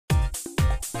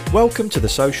Welcome to the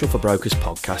Social for Brokers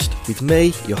podcast with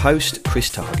me, your host, Chris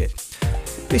Target.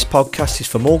 This podcast is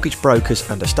for mortgage brokers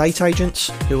and estate agents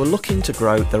who are looking to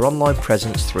grow their online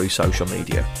presence through social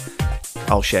media.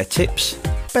 I'll share tips,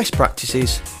 best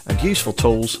practices and useful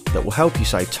tools that will help you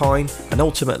save time and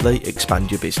ultimately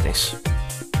expand your business.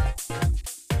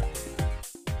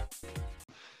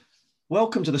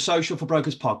 Welcome to the Social for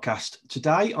Brokers podcast.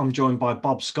 Today I'm joined by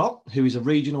Bob Scott, who is a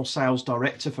Regional Sales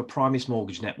Director for Primis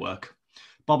Mortgage Network.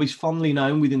 Bob is fondly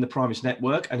known within the Primis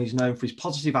network and is known for his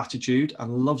positive attitude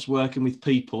and loves working with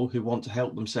people who want to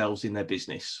help themselves in their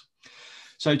business.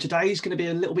 So today is going to be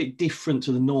a little bit different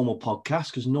to the normal podcast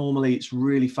because normally it's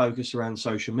really focused around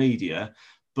social media,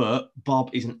 but Bob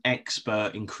is an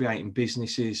expert in creating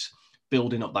businesses,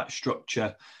 building up that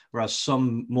structure, whereas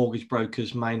some mortgage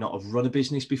brokers may not have run a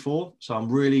business before. So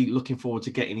I'm really looking forward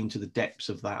to getting into the depths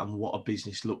of that and what a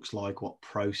business looks like, what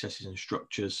processes and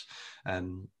structures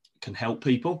can help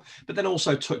people, but then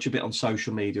also touch a bit on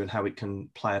social media and how it can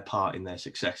play a part in their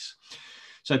success.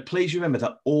 So please remember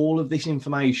that all of this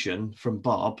information from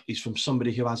Bob is from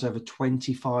somebody who has over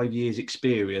 25 years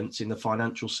experience in the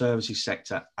financial services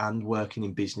sector and working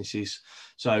in businesses.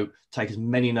 So take as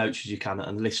many notes as you can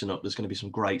and listen up. There's going to be some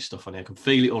great stuff on here. I can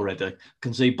feel it already. I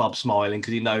can see Bob smiling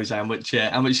because he knows how much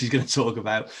he's going to talk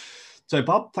about. So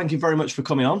Bob, thank you very much for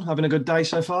coming on. Having a good day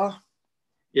so far?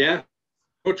 Yeah.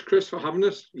 Much, Chris, for having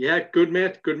us. Yeah, good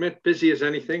mate. Busy as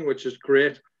anything, which is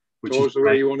great. It's always the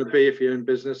way you want to be if you're in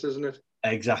business, isn't it?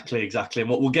 Exactly. And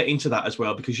we'll get into that as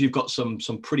well, because you've got some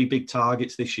pretty big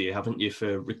targets this year, haven't you,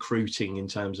 for recruiting in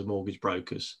terms of mortgage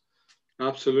brokers?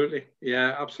 Absolutely.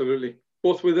 Yeah, absolutely.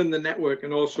 Both within the network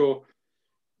and also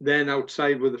then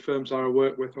outside with the firms I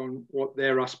work with on what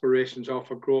their aspirations are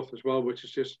for growth as well, which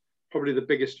is just probably the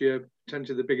biggest year,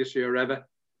 potentially the biggest year ever,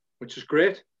 which is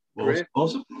great.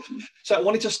 Awesome. So I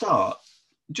wanted to start,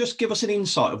 just give us an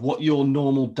insight of what your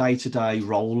normal day-to-day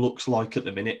role looks like at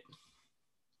the minute.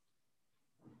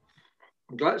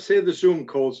 I'm glad to say the Zoom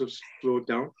calls have slowed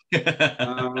down.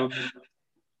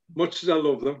 Much as I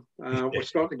love them, we're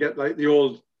starting to get like the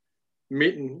old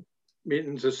meetings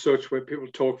as such, where people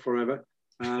talk forever.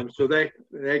 So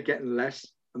they're getting less,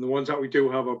 and the ones that we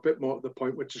do have are a bit more at the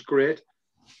point, which is great.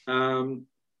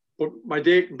 But my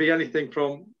day can be anything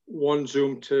from one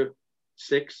Zoom to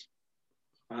 6.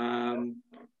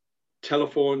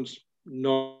 Telephones,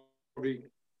 probably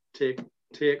take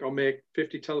or make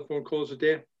 50 telephone calls a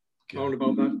day, around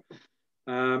about that.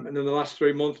 And in the last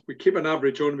 3 months, we keep an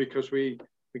average only because we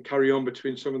carry on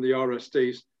between some of the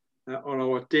RSDs on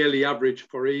our daily average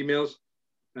for emails.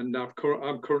 And I'm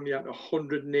currently at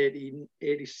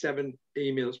 187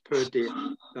 emails per day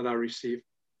that I receive.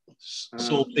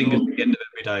 Sorting at the end of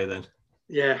every day then.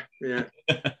 Yeah.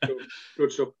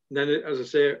 Good stuff. And then, as I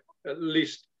say, at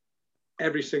least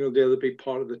every single day there'll be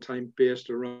part of the time based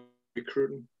around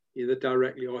recruiting, either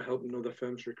directly or helping other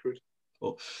firms recruit.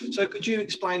 Cool. So could you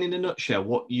explain in a nutshell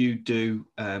what you do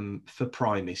for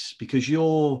Primis? Because we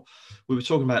were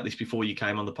talking about this before you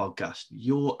came on the podcast.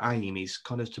 Your aim is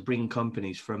kind of to bring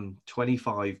companies from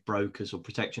 25 brokers or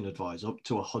protection advisors up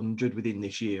to 100 within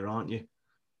this year, aren't you?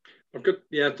 I've got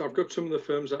some of the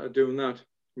firms that are doing that.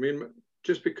 I mean,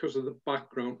 just because of the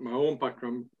background, my own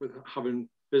background with having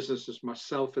businesses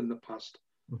myself in the past,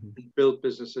 built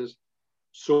businesses,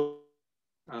 so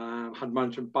had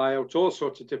management buyouts, all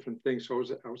sorts of different things. So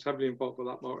I was heavily involved with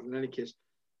that market. In any case,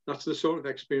 that's the sort of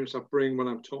experience I bring when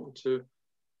I'm talking to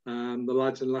the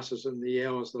lads and lasses in the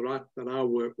areas that I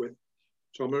work with.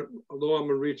 So although I'm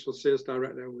a regional sales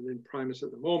director within Primis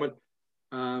at the moment,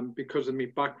 because of my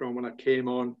background when I came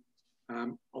on,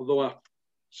 although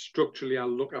structurally I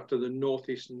look after the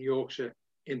northeastern Yorkshire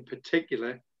in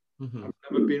particular, I've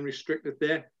never been restricted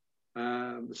there.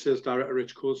 The sales director,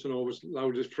 Rich Coulson, always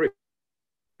allowed us free.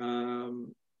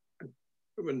 And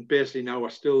basically now I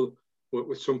still work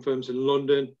with some firms in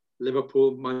London,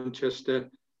 Liverpool, Manchester,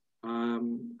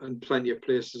 and plenty of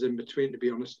places in between, to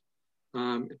be honest.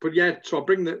 But yeah, so I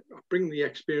bring the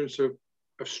experience of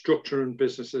structuring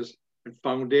businesses and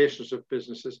foundations of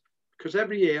businesses, because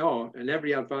every AR and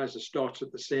every advisor starts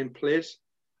at the same place.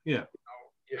 Yeah.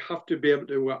 You have to be able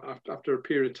to, after a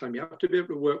period of time, you have to be able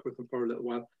to work with them for a little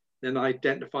while, then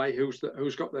identify who's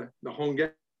got the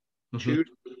hunger, the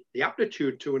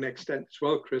aptitude to an extent as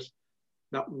well, Chris,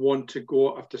 that want to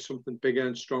go after something bigger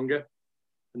and stronger.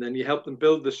 And then you help them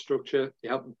build the structure, you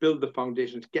help them build the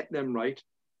foundations, get them right.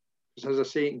 Because as I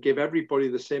say, you can give everybody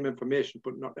the same information,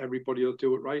 but not everybody will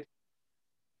do it right.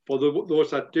 For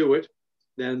those that do it,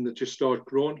 then they just start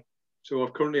growing. So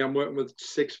currently I'm working with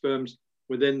 6 firms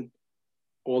within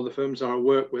all the firms that I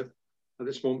work with at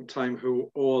this moment in time,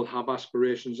 who all have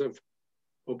aspirations of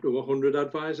up to 100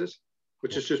 advisors,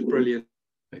 which is just brilliant.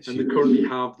 It's and they currently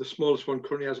have, the smallest one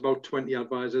currently has about 20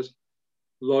 advisors.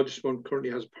 The largest one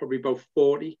currently has probably about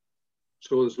 40.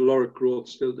 So there's a lot of growth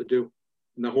still to do.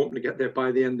 And they're hoping to get there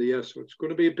by the end of the year. So it's going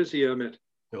to be a busy year, mate.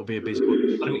 It'll be a busy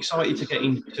one. I'm excited to get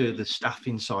into the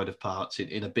staffing side of parts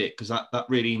in a bit, because that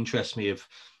really interests me,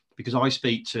 because I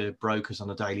speak to brokers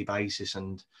on a daily basis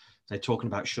and they're talking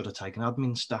about, should I take an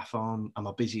admin staff on? Am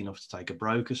I busy enough to take a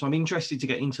broker? So I'm interested to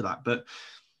get into that. But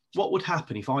what would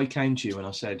happen if I came to you and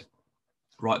I said,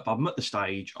 right, Bob, I'm at the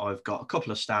stage, I've got a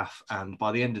couple of staff, and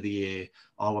by the end of the year,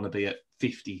 I want to be at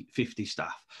 50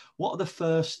 staff. What are the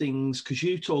first things, because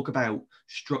you talk about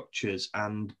structures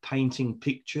and painting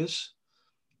pictures,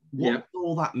 what does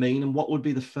all that mean, and what would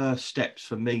be the first steps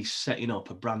for me setting up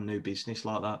a brand new business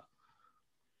like that?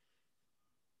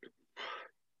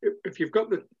 If you've got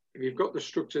the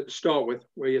structure to start with,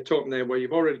 where you're talking there, where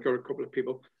you've already got a couple of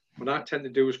people, what I tend to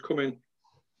do is come in,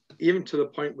 even to the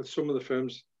point with some of the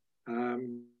firms,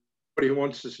 anybody who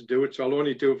wants us to do it, so I'll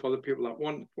only do it for the people that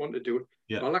want to do it.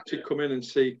 Yeah. I'll actually come in and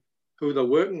see who they're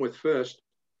working with first,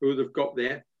 who they've got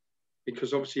there,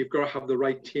 because obviously you've got to have the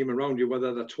right team around you,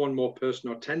 whether that's one more person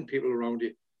or 10 people around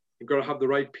you. You've got to have the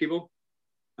right people.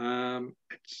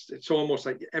 It's almost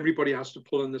like everybody has to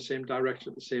pull in the same direction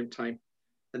at the same time.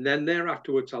 And then there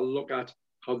afterwards, I'll look at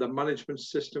how the management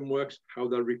system works, how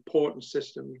the reporting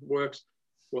system works,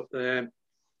 what the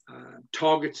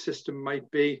target system might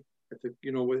be.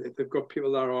 If they've got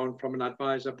people that are on from an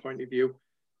advisor point of view,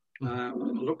 I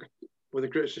look at, with the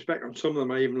greatest respect, on some of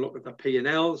them I even look at the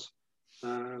P&Ls,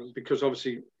 because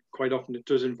obviously quite often it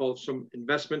does involve some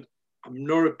investment. I'm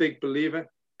not a big believer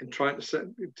in trying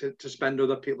to spend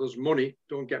other people's money,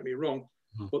 don't get me wrong,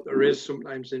 but there is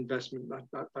sometimes investment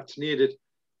that's needed.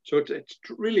 So it's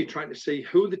really trying to see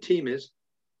who the team is,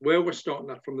 where we're starting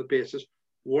at from the basis,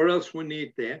 what else we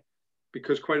need there,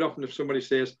 because quite often if somebody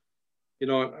says,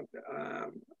 I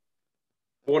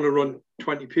want to run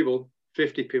 20 people,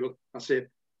 50 people, I say,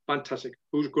 fantastic.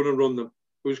 Who's going to run them?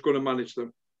 Who's going to manage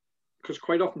them? Because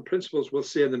quite often principals will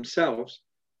say themselves,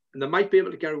 and they might be able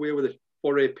to get away with it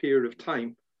for a period of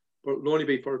time, but it'll only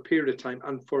be for a period of time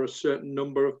and for a certain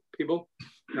number of people.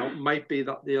 Now, it might be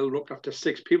that they'll look after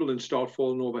 6 people and start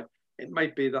falling over. It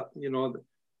might be that,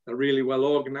 they're really well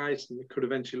organized and they could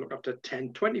eventually look after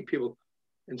 10, 20 people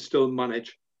and still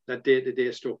manage that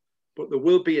day-to-day stuff. But there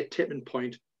will be a tipping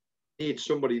point. You need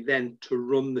somebody then to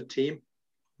run the team.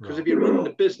 Because if you run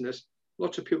the business,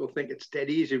 lots of people think it's dead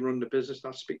easy to run the business.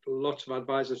 I speak to lots of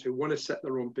advisors who want to set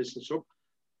their own business up.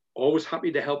 Always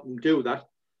happy to help them do that.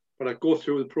 But I go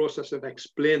through the process of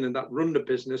explaining that run the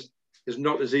business is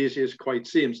not as easy as it quite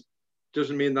seems.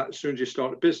 Doesn't mean that as soon as you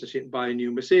start a business, you can buy a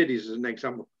new Mercedes, as an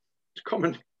example. It's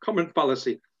common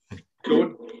fallacy.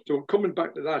 So coming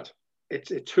back to that,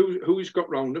 it's who he's got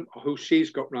round them, or who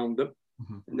she's got round them,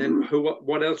 and then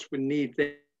what else we need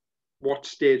there, what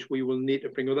stage we will need to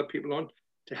bring other people on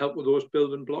to help with those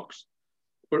building blocks.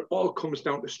 But it all comes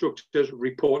down to structures,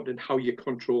 reporting, and how you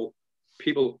control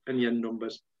people and your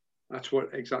numbers. That's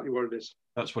exactly what it is.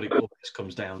 That's what it always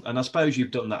comes down. And I suppose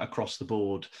you've done that across the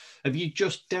board. Have you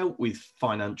just dealt with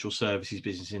financial services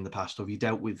business in the past, or have you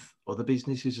dealt with other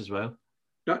businesses as well?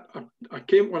 When I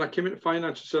came into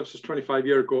financial services 25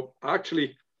 years ago, I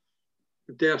actually,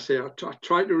 dare say, I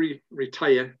tried to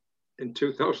retire in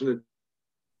 2000,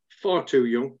 far too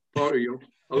young.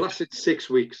 I lasted 6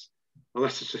 weeks. I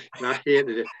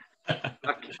hated it.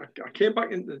 I came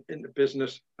back into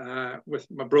business with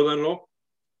my brother-in-law,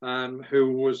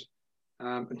 who was,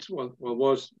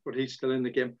 but he's still in the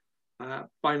game,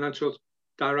 financial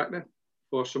director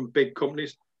for some big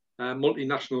companies,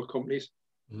 multinational companies.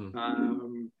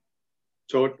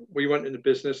 So we went into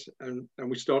business and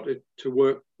we started to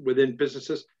work within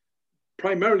businesses,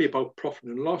 primarily about profit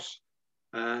and loss,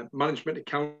 management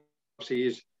accounts.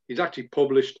 He's actually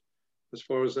published as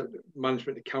far as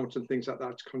management accounts and things like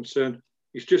that's concerned.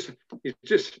 He's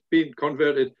just been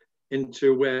converted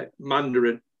into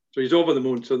Mandarin. So he's over the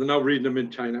moon. So they're now reading them in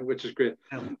China, which is great.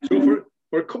 So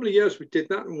for a couple of years, we did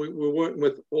that, and we were working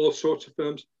with all sorts of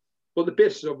firms. But the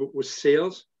basis of it was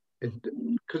sales.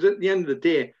 Because at the end of the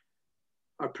day,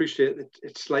 I appreciate that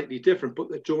it's slightly different, but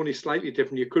the journey is slightly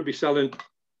different. You could be selling,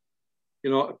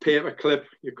 a paper clip.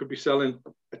 You could be selling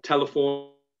a telephone.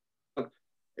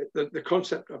 The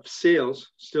concept of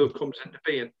sales still comes into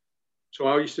being.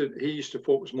 So he used to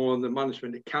focus more on the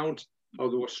management account, how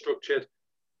they were structured,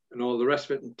 and all the rest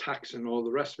of it, and tax and all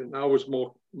the rest of it. Now was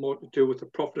more to do with the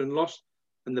profit and loss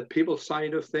and the people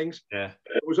side of things. Yeah,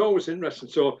 it was always interesting.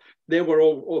 So they were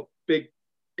all big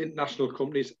international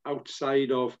companies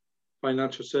outside of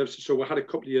financial services. So we had a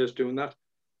couple of years doing that.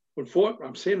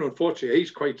 I'm saying unfortunately,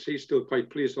 he's still quite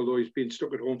pleased, although he's been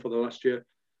stuck at home for the last year.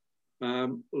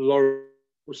 Laura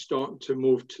was starting to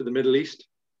move to the Middle East,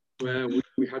 where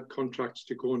we had contracts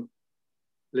to go and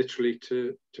literally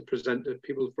to present to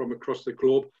people from across the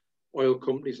globe, oil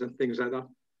companies and things like that.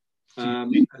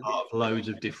 Part of loads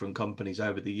of different companies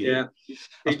over the years. Yeah,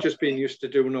 he's just been used to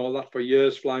doing all that for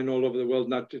years, flying all over the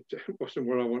world, and that wasn't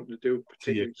what I wanted to do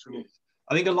particularly. So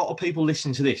I think a lot of people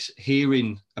listening to this,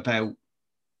 hearing about,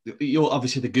 you're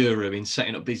obviously the guru in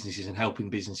setting up businesses and helping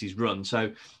businesses run.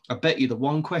 So I bet you the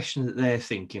one question that they're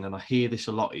thinking, and I hear this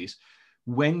a lot, is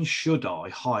when should I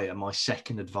hire my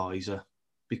second advisor?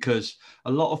 Because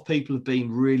a lot of people have been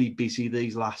really busy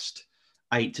these last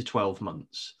 8 to 12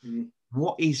 months.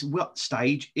 What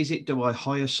stage is it? Do I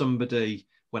hire somebody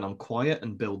when I'm quiet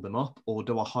and build them up, or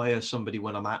do I hire somebody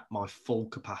when I'm at my full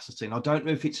capacity? And I don't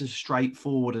know if it's as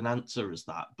straightforward an answer as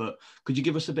that, but could you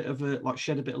give us a bit of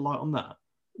shed a bit of light on that?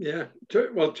 Yeah,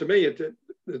 to me,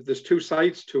 there's two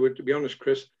sides to it, to be honest,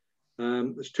 Chris.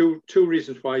 There's two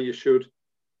reasons why you should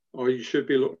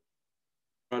be looking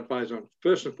for advice on.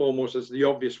 First and foremost is the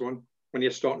obvious one, when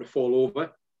you're starting to fall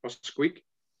over or squeak,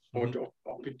 or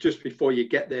just before you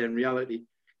get there in reality.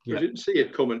 You didn't see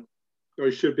it coming, or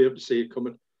you should be able to see it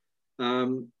coming.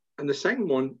 And the second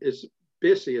one is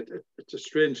basically, it's a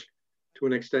strange to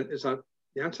an extent, is that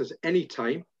the answer is any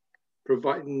time,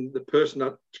 providing the person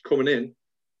that's coming in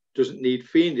doesn't need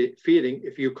feeding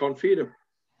if you can't feed them.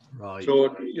 Right.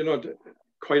 So,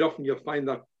 quite often you'll find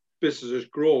that businesses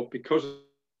grow because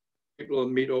people will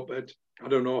meet up at, I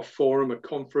don't know, a forum, a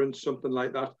conference, something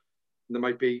like that. And there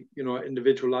might be,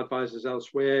 individual advisors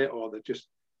elsewhere, or they're just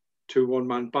 2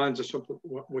 one-man bands or something.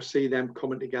 We'll see them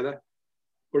coming together.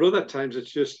 But other times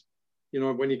it's just,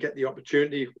 when you get the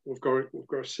opportunity, we've got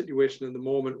a situation in the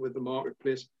moment with the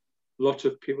marketplace. Lots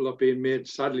of people are being made,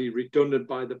 sadly, redundant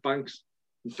by the banks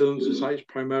and building societies,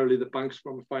 primarily the banks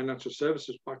from a financial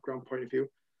services background point of view.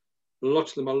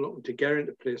 Lots of them are looking to get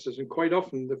into places, and quite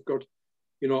often they've got,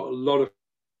 a lot of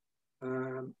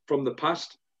from the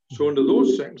past. So under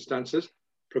those circumstances,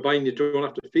 providing you don't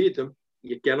have to feed them,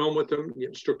 you get on with them,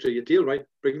 you structure your deal right,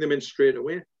 bring them in straight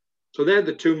away. So they're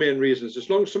the two main reasons. As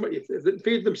long as somebody, if they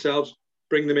feed themselves,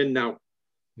 bring them in now.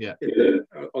 Yeah.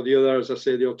 Or the other, as I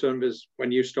say, the alternative is when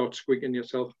you start squeaking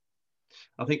yourself.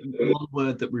 I think one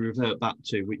word that we revert back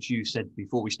to, which you said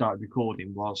before we started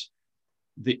recording, was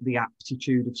the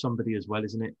aptitude of somebody as well,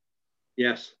 isn't it?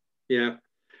 Yes. Yeah.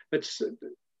 It's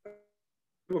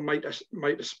people might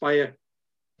aspire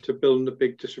to building a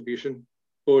big distribution,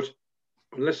 but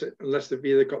unless they've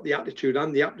either got the attitude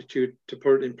and the aptitude to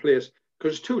put it in place,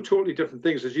 because it's two totally different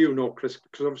things, as you know, Chris,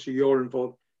 because obviously you're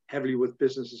involved heavily with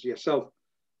businesses yourself.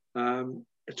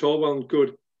 It's all well and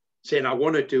good saying, I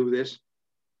want to do this,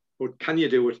 but can you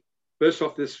do it? First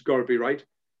off, this has got to be right.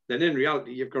 Then in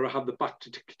reality, you've got to have the back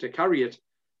to carry it.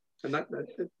 And that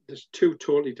there's two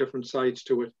totally different sides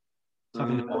to it. It's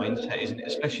having the mindset, isn't it?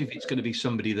 Especially if it's going to be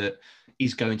somebody that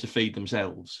is going to feed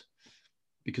themselves.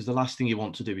 Because the last thing you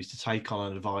want to do is to take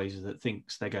on an advisor that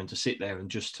thinks they're going to sit there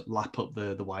and just lap up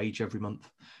the wage every month.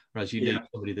 Whereas you need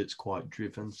somebody that's quite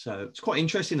driven. So it's quite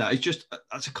interesting that. It's just,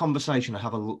 that's a conversation I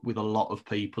have with a lot of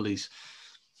people, is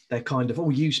they're kind of, oh,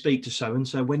 you speak to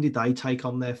so-and-so. When did they take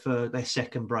on their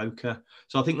second broker?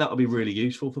 So I think that'll be really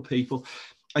useful for people.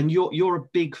 And you're a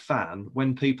big fan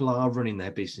when people are running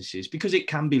their businesses, because it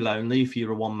can be lonely if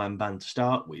you're a one-man band to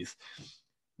start with.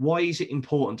 Why is it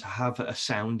important to have a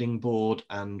sounding board,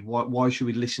 and why should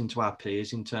we listen to our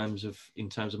peers in terms of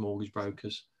mortgage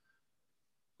brokers?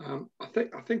 I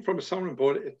think from a sounding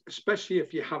board, especially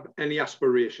if you have any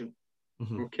aspiration,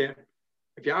 okay,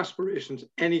 if your aspirations,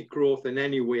 any growth in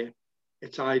any way,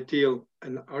 it's ideal,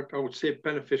 and I would say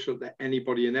beneficial to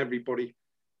anybody and everybody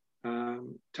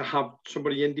to have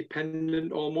somebody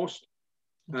independent almost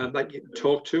that you can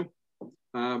talk to.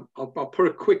 I'll put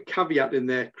a quick caveat in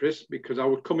there, Chris, because I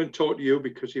would come and talk to you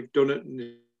because you've done it and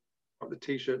you've got the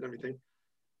t-shirt and everything.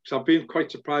 So I've been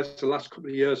quite surprised the last couple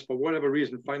of years, for whatever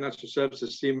reason, financial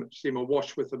services seem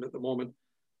awash with them at the moment.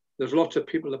 There's lots of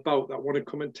people about that want to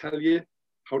come and tell you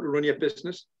how to run your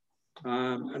business.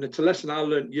 And it's a lesson I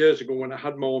learned years ago when I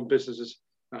had my own businesses.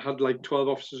 I had like 12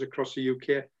 offices across the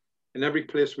UK. In every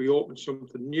place we opened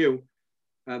something new,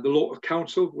 the local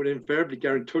council would invariably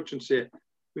get in touch and say,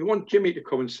 we want Jimmy to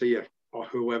come and see you, or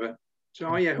whoever. So,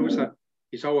 oh yeah, who's that?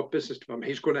 He's our business development.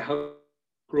 He's going to help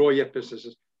grow your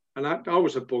businesses. And I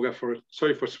was a bugger for it.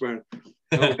 Sorry for swearing.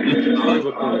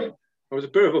 I was a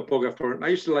bit of a bugger for it. And I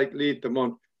used to lead them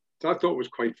on. So I thought it was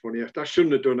quite funny. I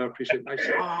shouldn't have done it. I appreciate it. And I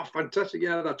said, oh, fantastic.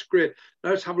 Yeah, that's great.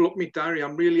 Let's have a look at my diary.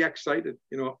 I'm really excited.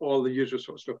 All the usual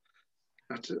sort of stuff.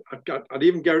 I'd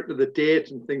even get to the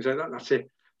date and things like that. And I'd say,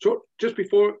 so just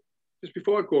before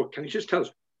I go, can you just tell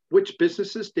us which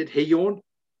businesses did he own?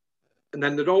 And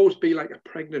then there'd always be like a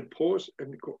pregnant pause,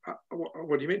 and go,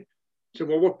 what do you mean? So,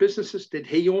 well, what businesses did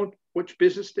he own? Which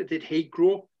business did he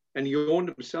grow? And he owned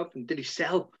himself, and did he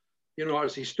sell? You know,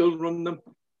 is he still running them?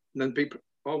 And then people,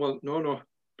 oh well, no,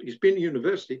 he's been to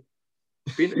university,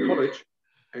 he's been to college,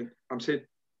 and I'm saying,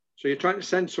 so you're trying to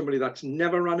send somebody that's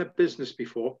never run a business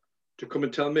before to come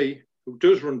and tell me, who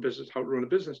does run business, how to run a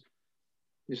business?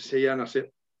 You say, yeah, and I say,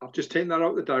 I've just taken that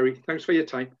out of the diary. Thanks for your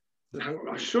time.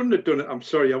 I shouldn't have done it. I'm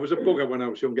sorry. I was a bugger when I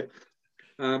was younger.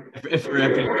 For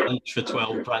every branch, for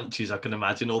 12 branches, I can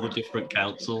imagine all the different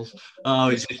councils. Oh,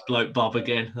 it's this bloke Bob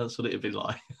again. That's what it'd be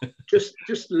like. just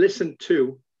listen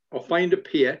to, or find a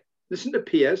peer. Listen to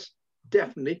peers,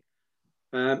 definitely,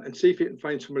 and see if you can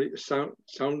find somebody to sound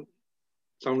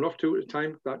off to at a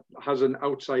time that has an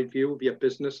outside view of your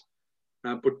business.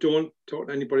 But don't talk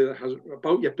to anybody that has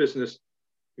about your business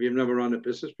if you've never run a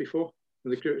business before.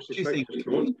 Do you think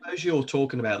what you're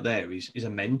talking about there is a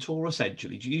mentor,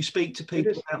 essentially? Do you speak to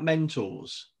people about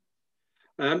mentors?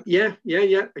 Yeah.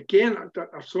 Again,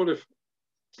 I've sort of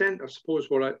extent, I suppose,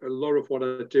 a lot of what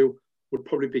I do would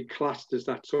probably be classed as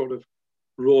that sort of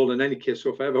role in any case.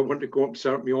 So if I ever want to go up and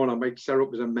set up my own, I might set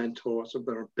up as a mentor or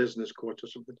something, or a business coach or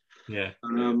something. Yeah.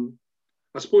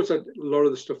 I suppose a lot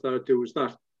of the stuff that I do is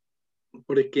that.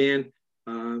 But again,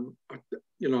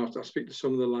 I speak to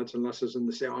some of the lads and lasses and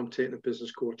they say, oh, I'm taking a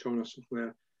business coach on or something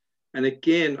there. And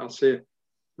again, I'll say,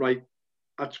 right,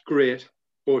 that's great,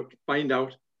 but find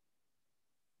out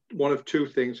one of two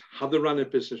things. Have they run a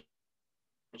business?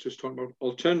 I was just talking about.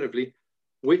 Alternatively,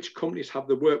 which companies have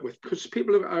they worked with? Because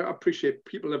I appreciate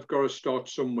people have got to start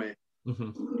somewhere.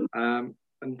 Mm-hmm.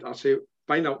 And I'll say,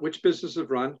 find out which business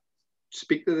have run,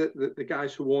 speak to the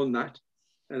guys who own that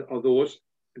or those,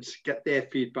 and get their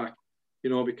feedback,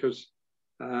 because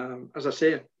as I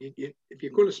say, if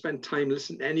you're going to spend time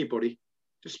listening to anybody,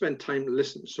 just spend time to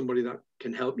listen to somebody that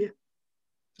can help you.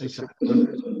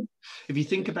 Exactly. If you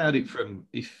think about it from,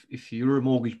 if you're a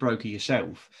mortgage broker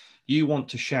yourself, you want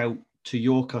to shout to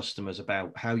your customers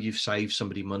about how you've saved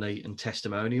somebody money and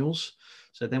testimonials.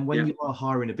 So then when you are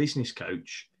hiring a business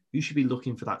coach, you should be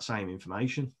looking for that same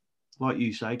information. Like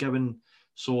you say, go and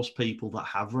source people that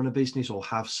have run a business or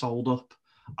have sold up.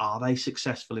 Are they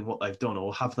successful in what they've done,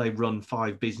 or have they run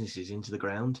 5 businesses into the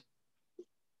ground?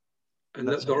 And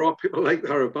there are people like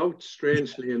that about,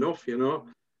 strangely enough,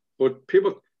 but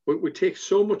people, we take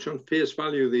so much on face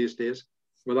value these days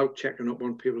without checking up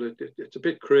on people. It's a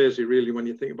bit crazy, really, when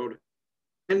you think about it.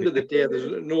 At the end of the day, there's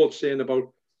an old saying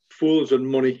about fools and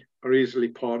money are easily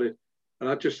parted.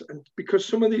 And because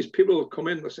some of these people will come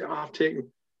in and say, I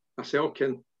say,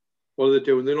 okay, what are they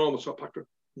doing? They almost up back. And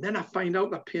then I find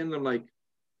out they're paying them like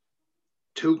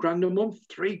 $2,000 a month,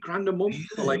 $3,000 a month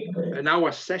for like an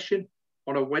hour session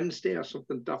on a Wednesday or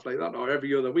something daft like that, or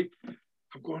every other week.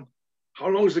 I'm going, how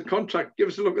long is the contract? Give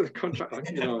us a look at the contract.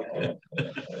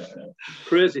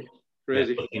 Crazy. Yeah,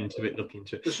 look into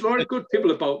it. There's a lot of good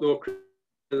people about, though.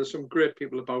 There's some great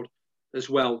people about as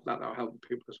well that are helping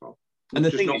people as well. And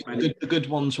the thing is, the good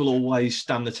ones will always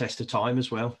stand the test of time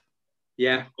as well.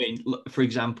 Yeah. I mean, for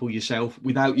example, yourself,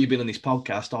 without you being on this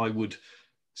podcast, I would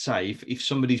say if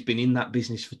somebody's been in that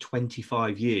business for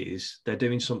 25 years, they're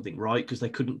doing something right, because they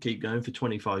couldn't keep going for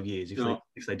 25 years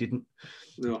if they didn't.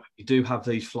 No. You do have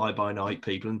these fly-by-night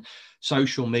people, and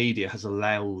social media has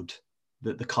allowed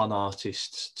the con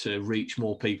artists to reach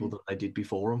more people than they did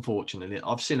before, unfortunately.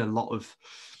 I've seen a lot of...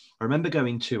 I remember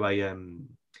going to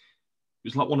it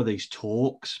was like one of these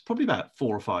talks, probably about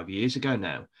 4 or 5 years ago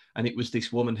now, and it was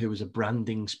this woman who was a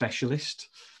branding specialist,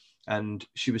 and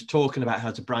she was talking about how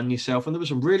to brand yourself, and there were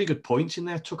some really good points in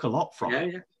there. Took a lot from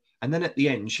it. Yeah. And then at the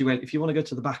end, she went, if you want to go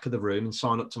to the back of the room and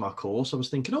sign up to my course, I was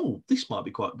thinking, oh, this might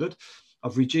be quite good.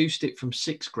 I've reduced it from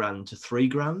 $6,000 to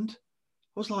 $3,000. I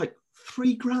was like,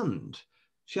 $3,000?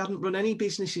 She hadn't run any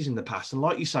businesses in the past. And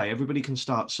like you say, everybody can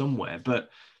start somewhere. But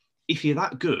if you're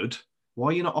that good, why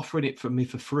are you not offering it for me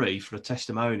for free for a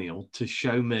testimonial to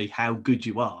show me how good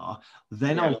you are?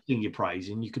 Then I'll sing your praise,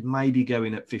 and you could maybe go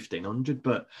in at $1,500.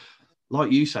 But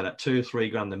like you said, at $2,000 or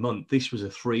 $3,000 a month, this was a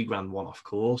 $3,000 one-off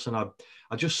course. And I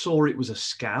just saw it was a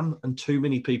scam, and too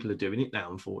many people are doing it now,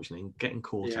 unfortunately, and getting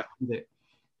caught out with it.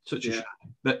 Such a shame.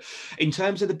 But in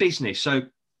terms of the business, so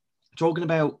we talked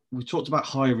about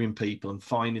hiring people and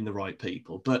finding the right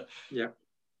people, but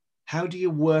how do you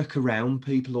work around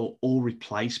people or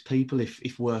replace people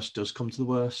if worst does come to the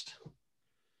worst?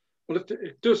 Well,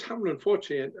 it does happen,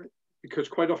 unfortunately, because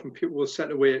quite often people will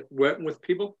set away working with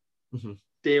people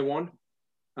day one.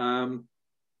 And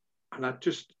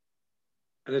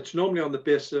And it's normally on the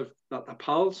basis of that they're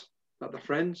pals, that they're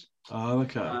friends. Oh,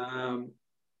 okay.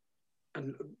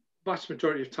 And vast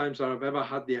majority of times that I've ever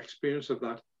had the experience of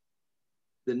that,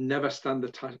 they never stand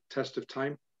the test of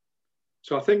time.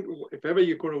 So I think if ever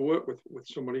you're going to work with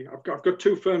somebody, I've got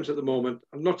two firms at the moment.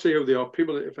 I'm not saying who they are.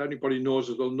 People, if anybody knows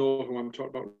us, they'll know who I'm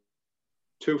talking about.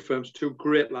 Two firms, two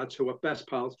great lads who are best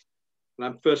pals. And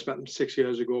I first met them 6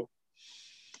 years ago.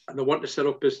 And they want to set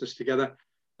up business together.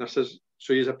 And I says,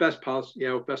 so you're best pals?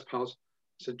 Yeah, we're best pals.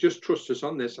 I said, just trust us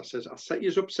on this. I says, I'll set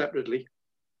you up separately.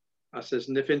 I says,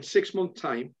 and if in 6 months'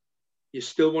 time you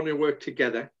still want to work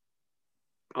together,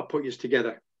 I'll put you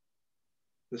together.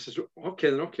 And I says, okay,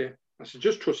 then okay. I said,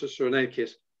 just trust us. So in any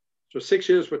case, so 6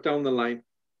 years we're down the line.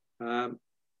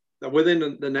 They're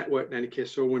within the network in any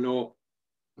case, so we know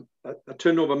they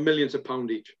turn over millions of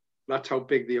pounds each. That's how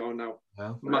big they are now.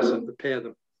 Wow. Massive, they pay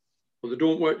them. But they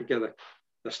don't work together.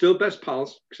 They're still best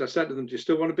pals, because I said to them, do you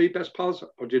still want to be best pals,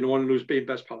 or do you want to lose being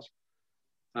best pals?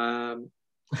 And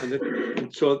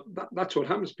so that's what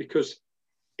happens, because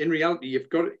in reality, if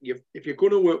you're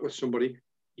going to work with somebody,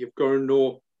 you've got to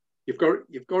know, you've got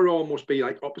to almost be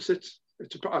like opposites.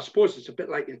 I suppose it's a bit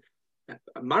like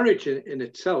a marriage in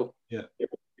itself. Yeah.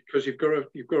 Because you've got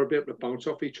to be able to bounce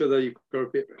off each other. You've got to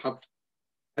be able to have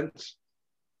friends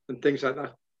and things like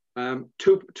that.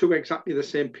 Two exactly the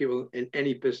same people in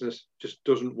any business just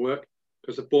doesn't work,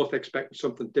 because they're both expecting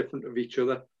something different of each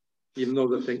other, even though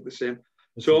they think the same.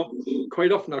 So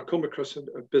quite often I'll come across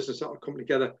a business that will come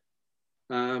together.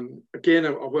 Again,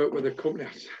 I worked with a company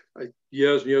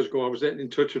years and years ago. I was in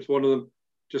touch with one of them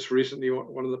just recently,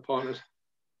 one of the partners.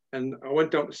 And I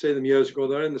went down to see them years ago.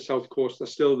 They're in the South Coast. They're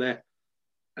still there.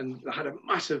 And they had a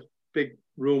massive, big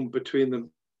room between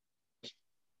them.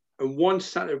 And one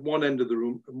sat at one end of the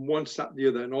room and one sat at the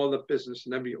other. And all the business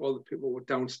and all the people were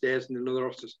downstairs in another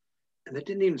office. And they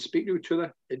didn't even speak to each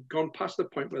other. It'd gone past the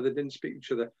point where they didn't speak to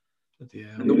each other.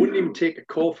 And they wouldn't even take a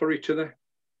call for each other.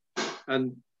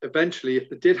 And eventually, if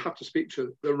they did have to speak to each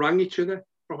other, they rang each other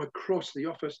from across the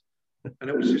office. And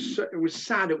it was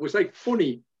sad. It was like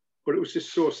funny, but it was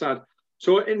just so sad.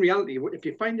 So in reality, if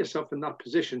you find yourself in that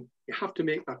position, you have to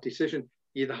make that decision.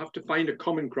 You either have to find a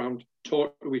common ground,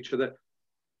 talk to each other,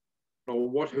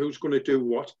 or who's going to do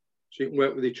what, so you can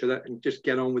work with each other and just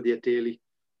get on with your daily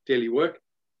work.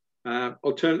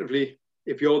 Alternatively,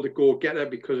 if you're the go-getter,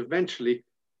 because eventually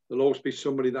there'll always be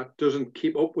somebody that doesn't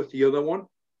keep up with the other one,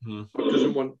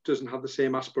 or doesn't have the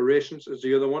same aspirations as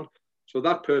the other one. So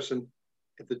that person,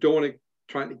 if they don't want to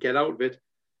trying to get out of it,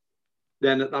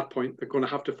 then at that point they're going to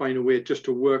have to find a way just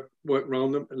to work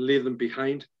around them and leave them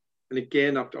behind. And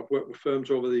again, I've worked with firms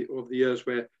over the years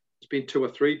where it's been 2 or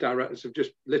 3 directors have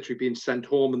just literally been sent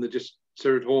home, and they just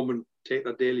sit at home and take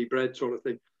their daily bread sort of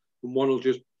thing. And one will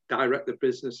just direct the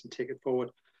business and take it forward.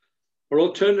 Or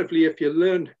alternatively, if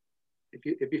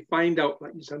you find out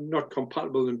that you're not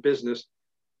compatible in business,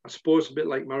 I suppose a bit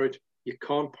like marriage, you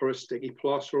can't put a sticky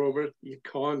plaster over it. You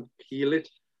can't heal it.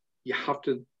 You have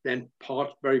to then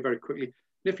part very, very quickly.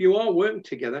 And if you are working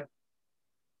together,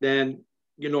 then,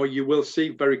 you will see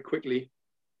very quickly,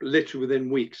 literally within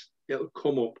weeks, it'll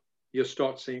come up. You'll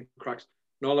start seeing cracks.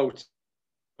 And all I would say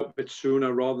a bit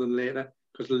sooner rather than later,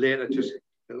 because later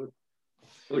it'll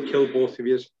kill both of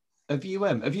you. Have you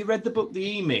read the book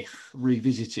The E-Myth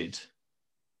Revisited?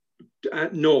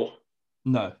 No.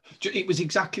 No. It was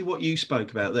exactly what you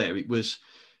spoke about there.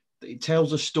 It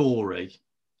tells a story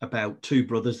about 2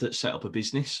 brothers that set up a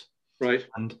business. Right.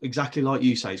 And exactly like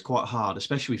you say, it's quite hard,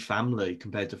 especially with family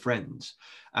compared to friends.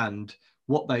 And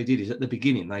what they did is at the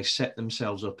beginning, they set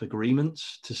themselves up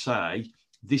agreements to say,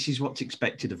 this is what's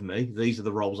expected of me. These are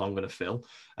the roles I'm going to fill.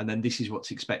 And then this is what's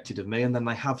expected of me. And then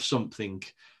they have something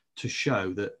to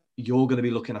show that you're going to be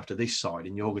looking after this side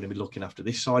and you're going to be looking after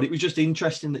this side. It was just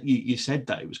interesting that you said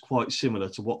that. It was quite similar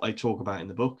to what they talk about in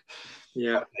the book.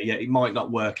 Yeah. Yeah, it might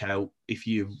not work out if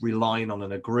you're relying on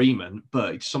an agreement,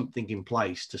 but it's something in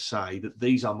place to say that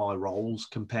these are my roles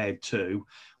compared to,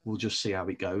 we'll just see how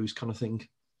it goes kind of thing.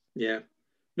 Yeah.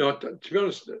 No, to be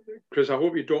honest, Chris, I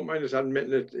hope you don't mind us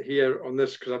admitting it here on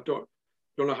this, because I don't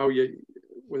know how you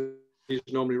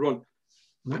normally run.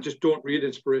 I just don't read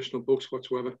inspirational books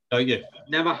whatsoever. Oh, yeah.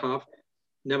 Never have,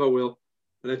 never will.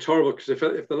 And it's horrible, because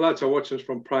if the lads are watching us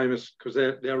from Primus, because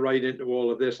they're right into all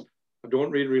of this, I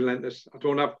don't read Relentless. I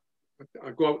go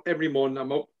out every morning.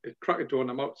 I'm up at crack of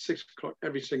dawn. I'm out at 6 o'clock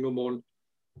every single morning,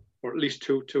 or at least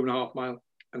 2.5 miles.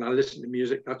 And I listen to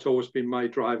music. That's always been my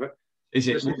driver. Is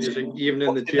it? Listen to music, even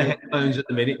in the gym. The headphones at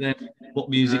the minute then? What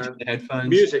music in the headphones?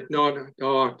 Music, no,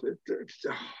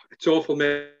 it's awful,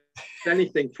 man.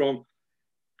 Anything from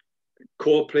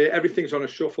Coldplay, everything's on a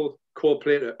shuffle.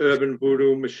 Coldplay to Urban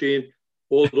Voodoo Machine,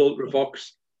 old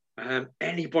Ultravox,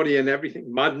 anybody and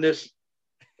everything, Madness.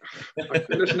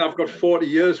 Listen, I've got 40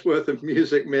 years worth of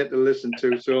music, mate, to listen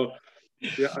to. So,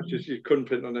 yeah, you couldn't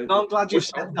put it on anything. I'm glad you've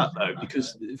said that, though,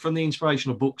 because from the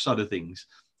inspirational book side of things,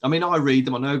 I mean, I read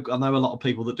them. I know a lot of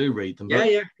people that do read them.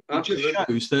 But yeah, absolutely. It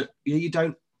just shows that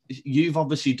you've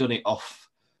obviously done it off.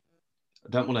 I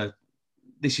don't want to.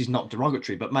 This is not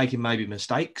derogatory, but making maybe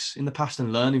mistakes in the past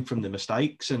and learning from the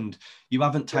mistakes. And you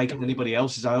haven't taken anybody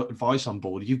else's advice on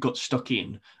board. You've got stuck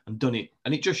in and done it.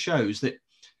 And it just shows that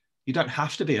you don't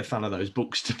have to be a fan of those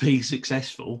books to be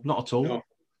successful. Not at all.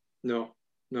 No.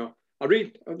 I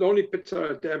read, the only bit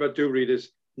I ever do read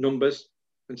is numbers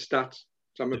and stats.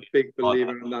 So I'm a big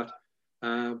believer in that.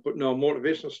 But no,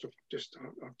 motivational stuff,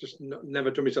 I've just never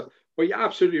done myself. But you're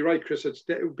absolutely right, Chris. It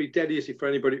would be dead easy for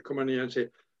anybody to come in here and say,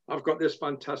 I've got this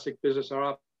fantastic business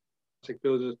or fantastic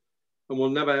business, and we'll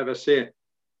never ever say,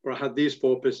 or I had these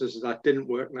 4 businesses that didn't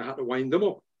work and I had to wind them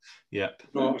up. Yeah.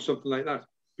 Or something like that.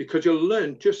 Because you'll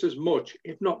learn just as much,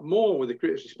 if not more, with the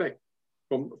greatest respect,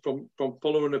 from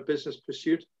following a business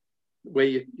pursuit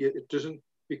where it doesn't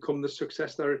become the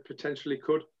success that it potentially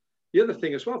could. The other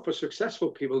thing as well for successful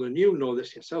people, and you know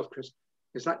this yourself, Chris,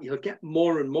 is that you'll get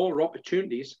more and more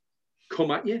opportunities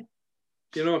come at you,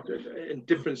 in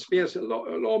different spheres.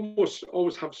 It'll almost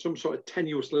always have some sort of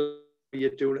tenuous level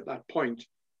you're doing at that point.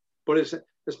 But as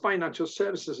financial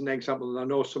services, an example, and I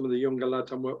know some of the younger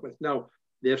lads I'm working with now,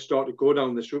 they've started to go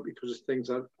down this route because of things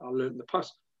I learned in the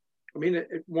past. I mean, at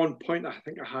one point, I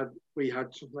think we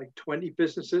had something like 20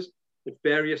 businesses at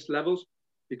various levels,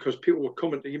 because people were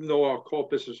coming, even though our core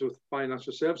business was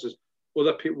financial services,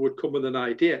 other people would come with an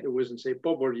idea to us and say,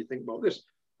 Bob, what do you think about this?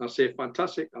 And I'll say,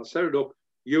 fantastic, I'll set it up,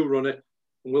 you run it,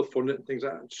 and we'll fund it and things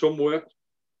like that. Some worked,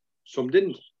 some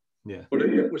didn't. Yeah. But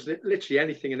it was literally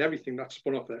anything and everything that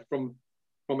spun off there, from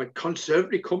a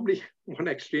conservatory company, one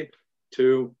extreme,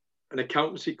 to an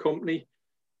accountancy company,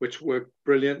 which worked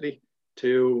brilliantly,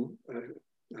 to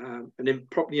an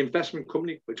property investment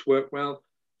company, which worked well.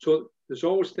 So there's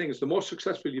always things, the more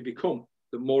successful you become,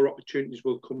 the more opportunities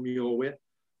will come your way,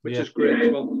 which is great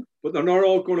as well. But they're not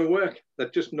all going to work. They're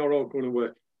just not all going to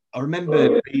work. I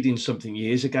remember reading something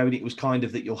years ago, and it was kind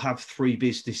of that you'll have 3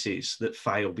 businesses that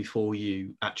fail before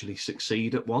you actually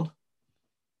succeed at one.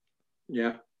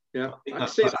 Yeah. I'd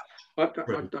say that. I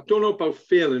don't know about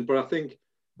failing, but I think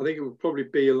it would probably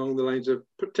be along the lines of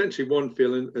potentially 1,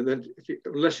 failing, and then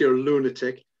unless you're a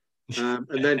lunatic, and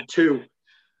then 2,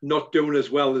 not doing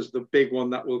as well as the big one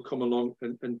that will come along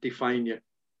and define you.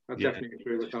 I definitely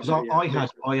agree with that.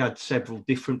 I had several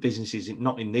different businesses,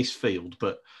 not in this field,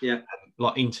 but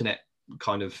like internet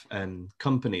kind of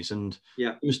companies, and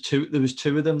there was 2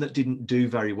 of them that didn't do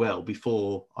very well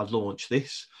before I launched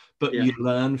this. But you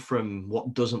learn from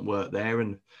what doesn't work there,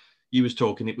 and you was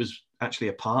talking, it was actually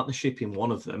a partnership in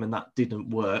one of them, and that didn't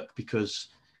work because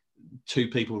 2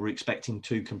 people were expecting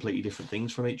 2 completely different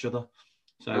things from each other.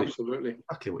 So absolutely,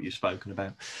 exactly what you've spoken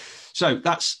about. So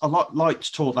that's like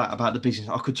to talk about the business.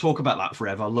 I could talk about that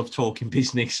forever. I love talking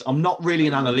business. I'm not really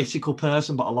an analytical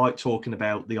person, but I like talking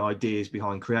about the ideas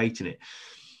behind creating it.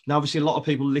 Now, obviously, a lot of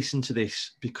people listen to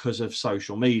this because of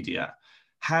social media.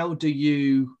 How do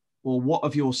you, or what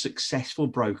have your successful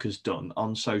brokers done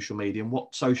on social media, and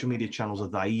what social media channels are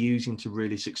they using to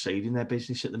really succeed in their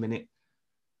business at the minute?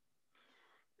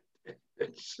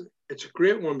 It's a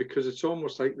great one, because it's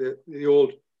almost like the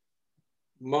old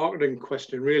marketing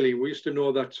question, really. We used to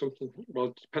know that something,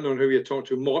 well, depending on who you talk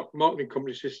to, marketing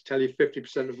companies used to tell you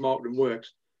 50% of marketing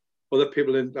works. Other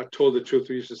people that told the truth,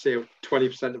 we used to say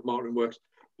 20% of marketing works.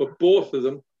 But both of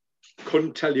them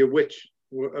couldn't tell you which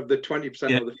of the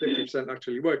 20% or the 50%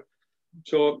 actually worked.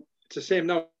 So it's the same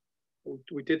now.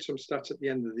 We did some stats at the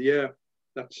end of the year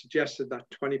that suggested that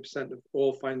 20% of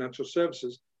all financial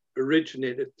services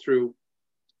originated through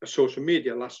a social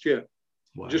media last year.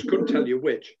 Wow. I just couldn't tell you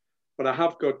which, but I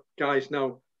have got guys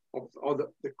now.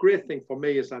 The great thing for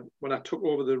me is that when I took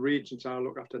over the regions I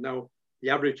look after now, the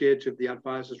average age of the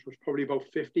advisors was probably about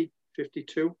 50,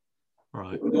 52.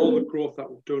 Right. With all the growth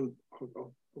that we've done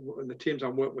and the teams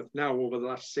I'm working with now over the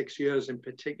last 6 years in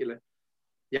particular,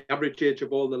 the average age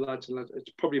of all the lads and lads, it's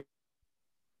probably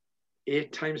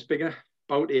 8 times bigger,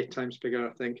 about 8 times bigger,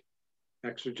 I think.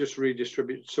 Actually, just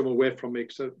redistributed some away from me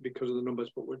because of the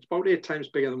numbers, but it's about 8 times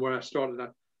bigger than where I started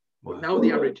at. Wow. But now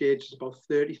the average age is about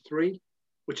 33,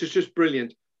 which is just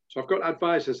brilliant. So I've got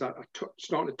advisors that are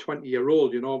starting at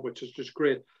 20-year-old, which is just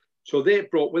great. So they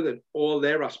brought with it all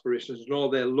their aspirations and all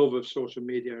their love of social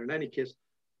media in any case.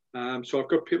 So I've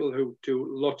got people who do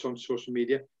lots on social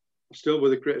media. Still,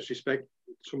 with the greatest respect,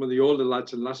 some of the older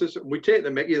lads and lasses, and we take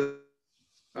the mickey.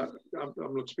 I'm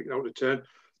not speaking out of turn,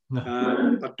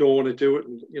 that don't want to do it,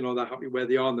 and they're happy where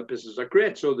they are, and the business are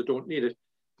great, so they don't need it.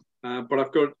 But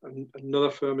I've got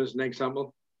another firm as an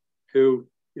example, who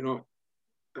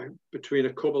between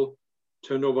a couple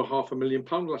turned over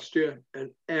 £500,000 last year, and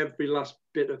every last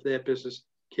bit of their business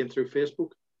came through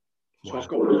Facebook. So I've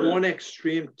got one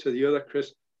extreme to the other,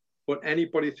 Chris. But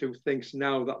anybody who thinks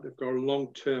now that they've got a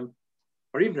long term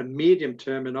or even a medium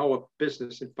term in our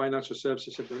business in financial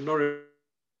services, if they're not in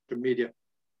media,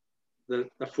 they're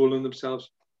fooling themselves.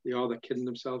 They're kidding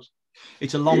themselves.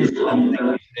 It's a long term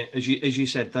thing, as you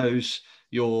said,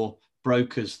 your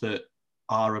brokers that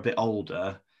are a bit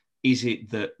older, is it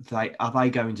that are they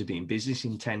going to be in business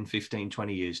in 10, 15,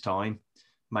 20 years time?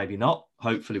 Maybe not,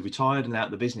 hopefully retired and out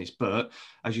of the business. But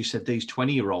as you said, these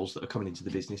 20-year-olds that are coming into the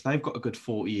business, they've got a good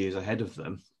 40 years ahead of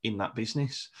them in that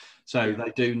business. So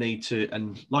they do need to,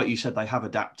 and like you said, they have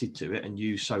adapted to it and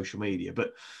use social media,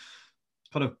 but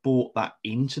kind of brought that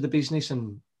into the business.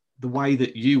 And the way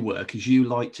that you work is you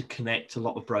like to connect a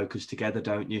lot of brokers together,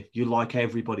 don't you? You like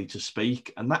everybody to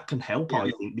speak, and that can help,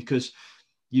 I think, because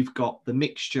you've got the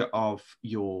mixture of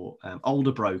your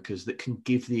older brokers that can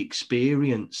give the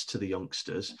experience to the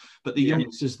youngsters, but the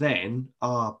youngsters then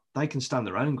they can stand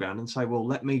their own ground and say, well,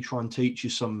 let me try and teach you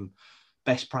some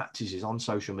best practices on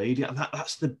social media. And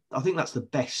I think that's the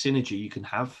best synergy you can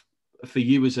have for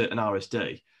you as an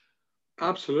RSD.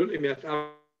 Absolutely, mate.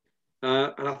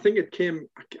 And I think it came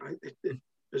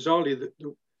bizarrely.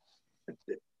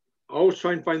 I always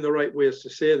try and find the right ways to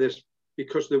say this,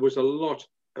 because there was a lot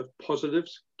of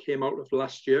positives came out of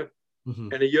last year,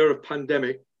 in a year of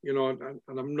pandemic, and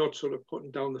I'm not sort of putting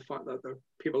down the fact that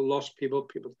people lost people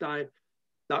died.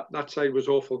 That side was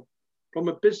awful. From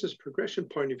a business progression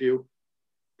point of view,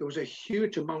 there was a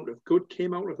huge amount of good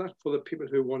came out of that for the people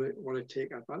who want to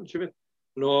take advantage of it.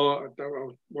 I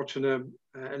was watching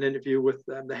an interview with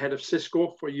the head of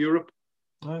Cisco for Europe.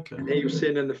 Okay. And he was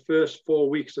saying in the first 4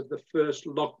 weeks of the first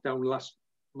lockdown last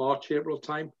March, April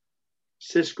time,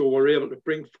 Cisco were able to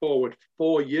bring forward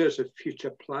 4 years of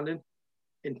future planning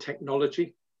in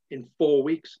technology in 4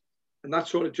 weeks. And that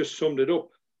sort of just summed it up.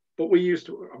 But we used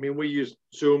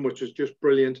Zoom, which was just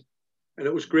brilliant. And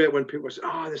it was great when people said,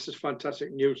 this is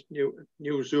fantastic, new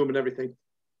Zoom and everything.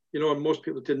 And most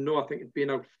people didn't know. I think it'd been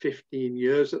out 15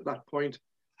 years at that point.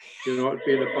 It'd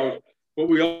been about what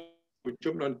we all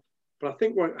jumped on. But I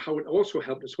think how it also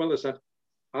helped as well is that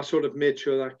I sort of made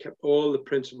sure that I kept all the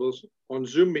principles on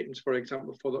Zoom meetings, for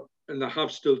example, and I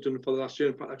have still done it for the last year.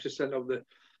 In fact, I've just sent out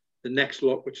the next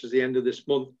lot, which is the end of this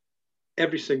month.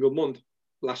 Every single month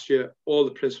last year, all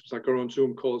the principals I got on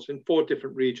Zoom calls in 4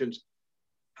 different regions.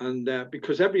 And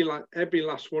because every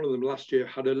last one of them last year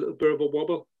had a little bit of a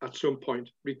wobble at some point,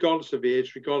 regardless of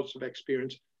age, regardless of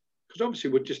experience, because obviously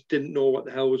we just didn't know what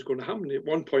the hell was going to happen. At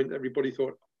one point, everybody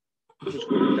thought it was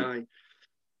going to die.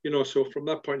 So from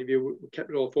that point of view, we kept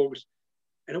it all focused.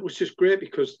 And it was just great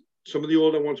because some of the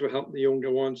older ones were helping the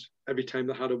younger ones every time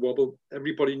they had a wobble.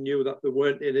 Everybody knew that they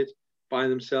weren't in it by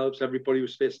themselves. Everybody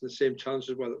was facing the same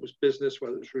challenges, whether it was business,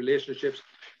 whether it was relationships,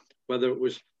 whether it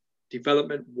was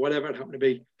development, whatever it happened to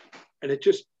be. And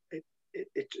it's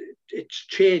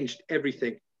changed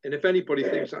everything. And if anybody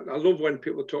thinks that, I love when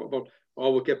people talk about,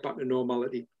 we'll get back to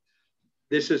normality.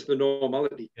 This is the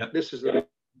normality. Yep.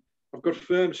 I've got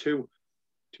firms who,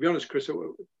 to be honest, Chris,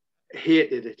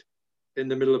 hated it in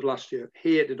the middle of last year,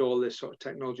 hated all this sort of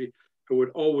technology, who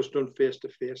had always done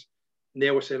face-to-face. And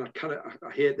they were saying,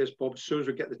 I hate this, Bob. As soon as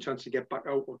we get the chance to get back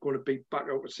out, we're going to be back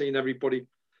out. We're seeing everybody.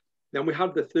 Then we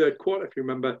had the third quarter, if you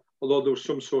remember, although there was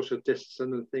some social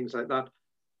distancing and things like that,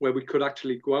 where we could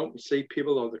actually go out and see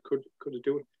people, or they could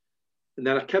do it. And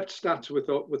then I kept stats with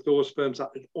those firms that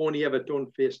had only ever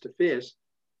done face-to-face.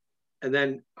 And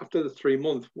then after the 3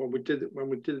 months, when we did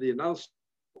the analysis,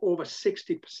 over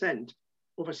 60%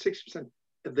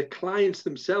 of the clients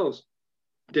themselves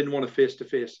didn't want a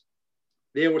face-to-face.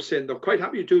 They were saying they're quite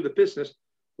happy to do the business,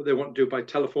 but they want to do it by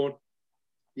telephone,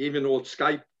 even old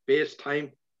Skype,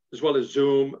 FaceTime, as well as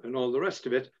Zoom and all the rest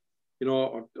of it,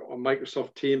 or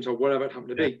Microsoft Teams or whatever it happened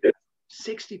to be.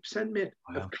 60%, mate,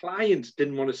 of clients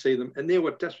didn't want to see them, and they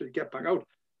were desperate to get back out.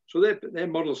 So their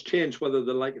models change whether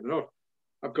they like it or not.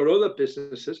 I've got other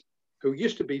businesses who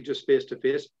used to be just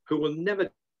face-to-face, who will never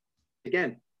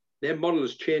again. Their model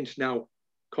has changed now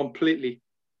completely,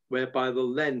 whereby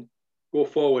they'll then go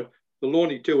forward. They'll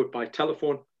only do it by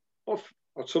telephone or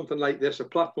something like this, a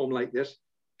platform like this.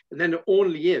 And then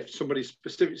only if somebody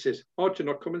specifically says, do you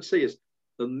not come and see us?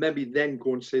 They'll maybe then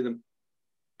go and see them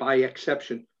by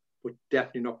exception, but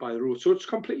definitely not by the rule. So it's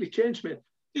completely changed, mate.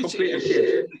 Completely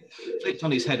changed. Flipped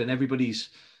on its head, and everybody's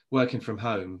working from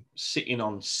home, sitting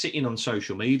on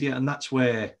social media, and that's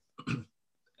where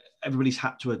everybody's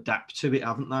had to adapt to it,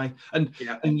 haven't they? And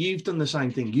Yeah. and you've done the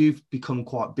same thing. You've become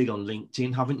quite big on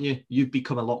LinkedIn, haven't you? You've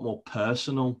become a lot more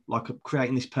personal, like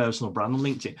creating this personal brand on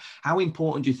LinkedIn. How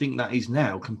important do you think that is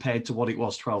now compared to what it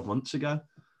was 12 months ago?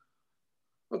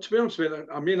 Well, to be honest with you,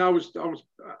 I mean, I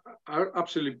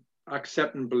absolutely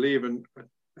accept and believe and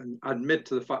admit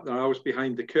to the fact that I was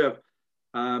behind the curve.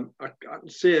 I can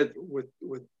say it with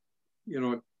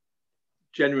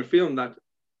genuine feeling that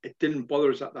it didn't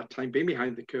bother us at that time being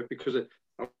behind the curve, because of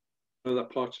other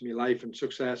parts of my life and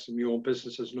success and my own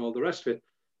businesses and all the rest of it.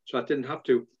 So I didn't have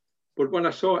to. But when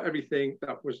I saw everything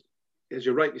that was, as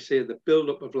you rightly say, the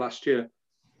build-up of last year,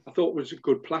 I thought it was a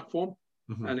good platform.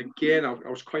 Mm-hmm. And again, I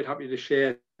was quite happy to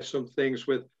share some things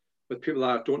with people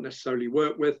that I don't necessarily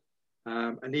work with.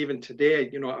 And even today,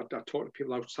 I talk to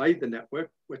people outside the network,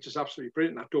 which is absolutely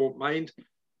brilliant. I don't mind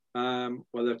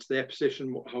whether it's their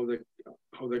position, how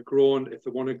they're growing. If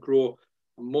they want to grow,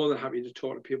 I'm more than happy to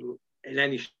talk to people in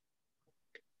any.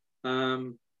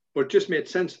 But it just made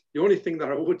sense. The only thing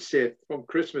that I would say from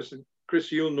Christmas, and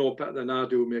Chris, you'll know better than I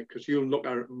do, mate, because you'll look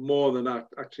at it more than I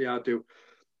do.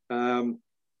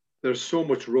 There's so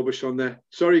much rubbish on there.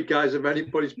 Sorry, guys, if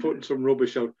anybody's putting some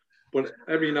rubbish out, but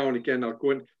every now and again I'll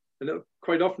go in, and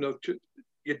quite often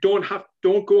you don't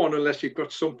go on unless you've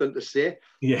got something to say,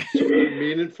 something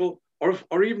meaningful,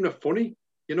 or even a funny.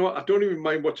 I don't even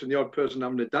mind watching the odd person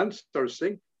having a dance or a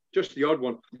sing, just the odd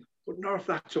one, but not if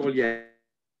that's all yet.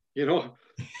 And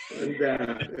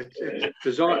it's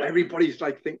bizarre. Everybody's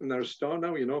like thinking they're a star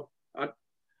now.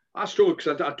 I struggle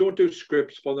because I don't do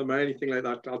scripts for them or anything like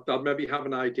that. I'll maybe have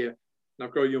an idea. And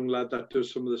I've got a young lad that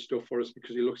does some of the stuff for us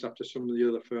because he looks after some of the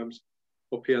other firms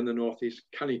up here in the Northeast.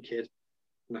 Canny kid.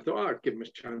 And I thought, I'd give him a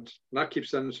chance. And I keep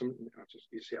sending some.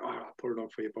 You say, I'll put it on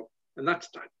for you, Bob. And that's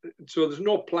that. So there's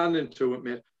no planning to it,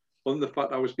 mate, other than the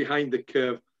fact I was behind the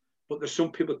curve. But there's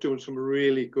some people doing some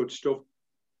really good stuff.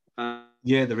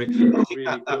 Yeah, there is. I think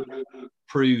that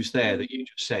proves there that you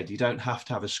just said you don't have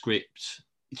to have a script.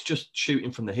 It's just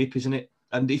shooting from the hip, isn't it?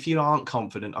 And if you aren't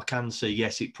confident, I can see,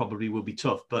 yes, it probably will be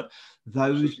tough. But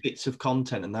those bits of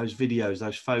content and those videos,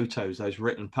 those photos, those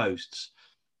written posts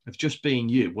of just being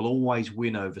you will always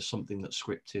win over something that's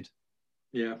scripted.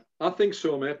 Yeah, I think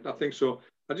so, mate. I think so.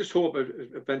 I just hope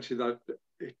eventually that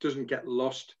it doesn't get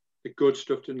lost. The good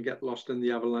stuff didn't get lost in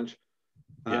the avalanche.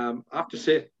 Yeah. I have to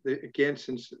say, again,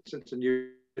 since the new,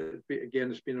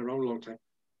 again, it's been around a long time,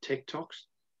 TikToks.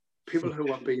 People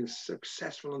who have been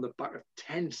successful on the back of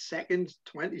 10 seconds,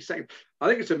 20 seconds. I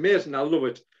think it's amazing. I love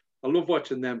it. I love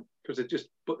watching them because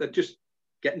they're just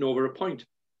getting over a point.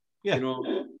 Yeah.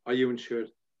 Are you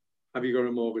insured? Have you got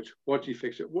a mortgage? What do you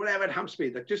fix it? Whatever it happens to be,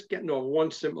 they're just getting over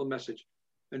one simple message.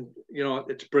 And,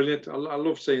 it's brilliant. I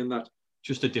love seeing that.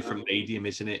 Just a different medium,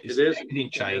 isn't it? It is. Everything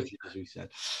changes, as we said.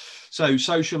 So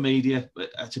social media,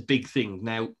 that's a big thing.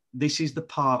 Now, this is the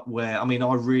part where, I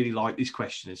really like this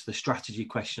question. It's the strategy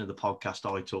question of the podcast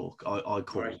I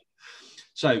call it.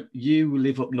 So you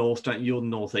live up north, don't you? You're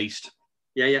northeast.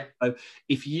 Yeah. So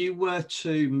if you were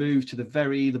to move to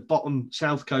the bottom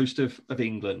south coast of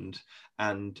England,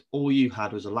 and all you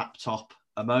had was a laptop,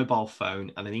 a mobile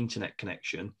phone, and an internet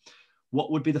connection, what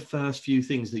would be the first few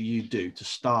things that you do to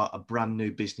start a brand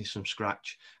new business from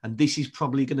scratch? And this is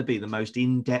probably going to be the most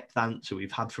in-depth answer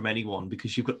we've had from anyone,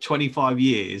 because you've got 25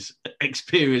 years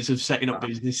experience of setting up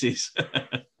businesses.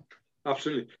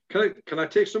 Absolutely. Can I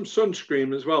take some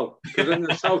sunscreen as well? Because in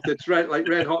the south, it's red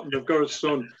hot and they've got a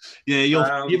sun. Yeah,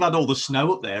 you've had all the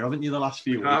snow up there, haven't you, the last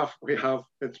few weeks? We have.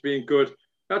 It's been good.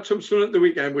 Had some sun at the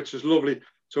weekend, which is lovely.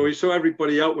 So we saw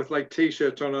everybody out with like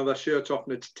T-shirts on or their shirts off,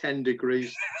 and it's 10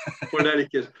 degrees. But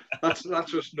anyway, that's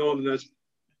just northern as.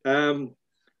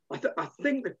 I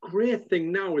think the great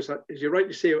thing now is that, as you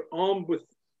rightly say, armed with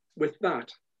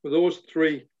those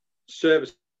three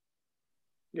services,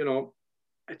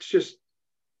 it's just,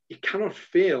 you cannot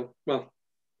fail. Well,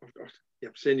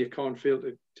 I'm saying you can't fail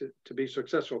to be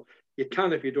successful. You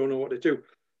can if you don't know what to do.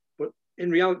 But in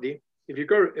reality,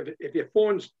 if your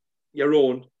phone's your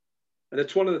own, and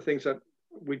it's one of the things that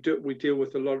we deal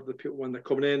with a lot of the people when they're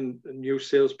coming in, the new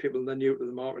salespeople, and they're new to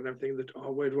the market and everything, that,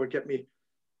 where do I get me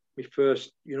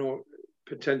first,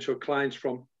 potential clients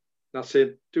from? And I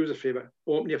say, do us a favor,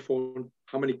 open your phone,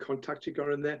 how many contacts you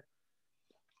got in there.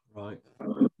 Right.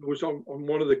 It was on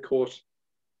one of the courses,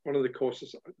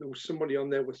 there was somebody on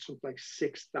there with something like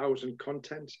 6,000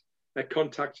 contacts.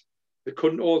 They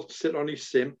couldn't all sit on his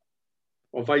SIM,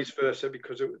 or vice versa,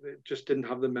 because it just didn't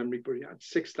have the memory, but he had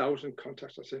 6,000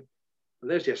 contacts. I said, well,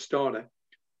 there's your starter.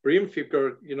 But even if you've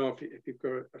got, if you've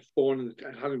got a phone and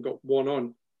it hasn't got one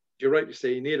on, you're right to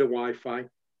say you need a Wi-Fi.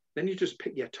 Then you just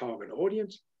pick your target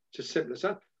audience. It's as simple as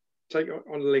that. It's like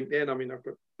on LinkedIn. I've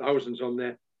got thousands on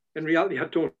there. In reality, I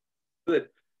don't do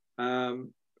it.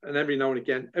 And every now and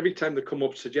again, every time they come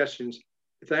up suggestions,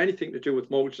 if they're anything to do with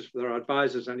mortgages for their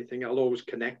advisors, anything, I'll always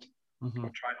connect. I'll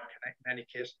try to connect in any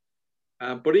case.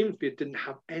 But even if you didn't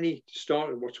have any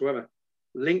started whatsoever,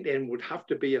 LinkedIn would have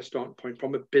to be a starting point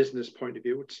from a business point of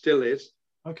view. It still is.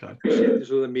 Okay. I appreciate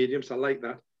there's other mediums. I like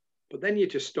that. But then you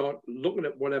just start looking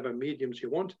at whatever mediums you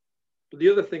want. But the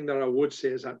other thing that I would say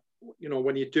is that, you know,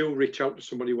 when you do reach out to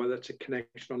somebody, whether it's a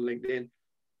connection on LinkedIn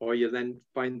or you then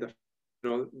find the, you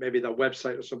know, maybe their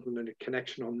website or something and a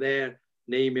connection on there,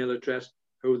 an email address,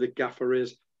 who the gaffer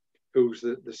is, who's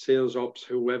the sales ops,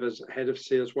 whoever's head of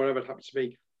sales, whatever it happens to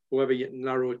be, whoever you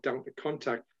narrow it down to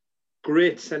contact.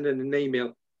 Great sending an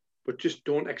email, but just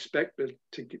don't expect it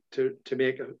to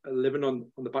make a living on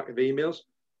the back of emails.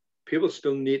 People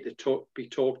still need to be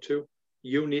talked to.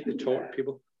 You need to talk to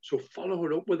people. So follow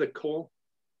it up with a call.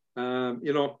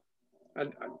 You know,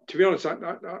 and to be honest,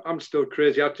 I'm still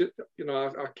crazy. I've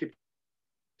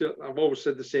always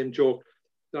said the same joke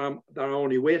that I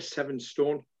only weigh 7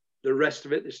 stone. The rest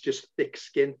of it is just thick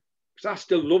skin. Because I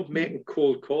still love making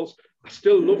cold calls. I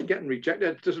still love getting rejected.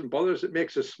 It doesn't bother us. It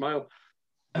makes us smile.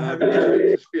 It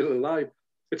makes us feel alive.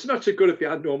 It's not so good if you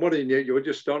had no money and you would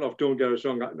just start off, don't get us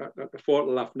wrong, the thought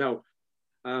to laugh now.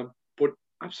 But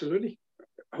absolutely,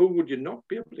 who would you not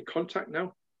be able to contact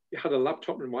now? You had a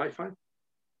laptop and Wi-Fi.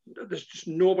 There's just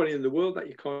nobody in the world that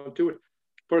you can't do it.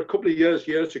 For a couple of years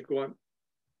ago,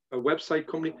 a website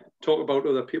company, talk about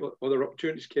other people, other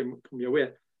opportunities come your way.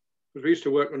 Because we used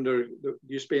to work under,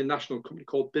 used to be a national company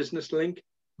called Business Link.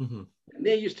 And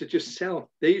they used to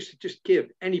just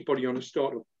give anybody on a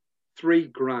startup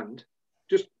 $3,000,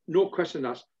 just no question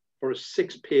asked, for a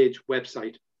 6-page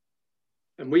website.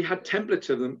 And we had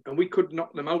templates of them and we could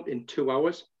knock them out in 2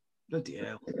 hours. Bloody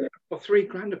hell. For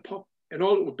 $3,000 a pop. And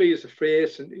all it would be is a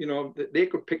phrase, and you know, they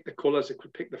could pick the colors, they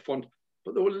could pick the font,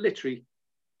 but they were literally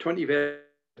 20 a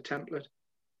template.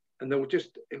 And they were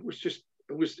just, it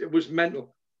was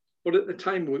mental. But at the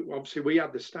time, we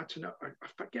had the stats, and I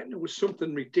forget, it was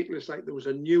something ridiculous, like there was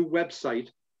a new website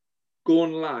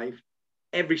going live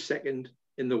every second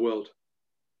in the world,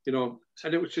 you know,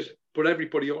 and it was just, but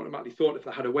everybody automatically thought if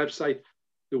they had a website,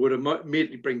 they would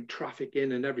immediately bring traffic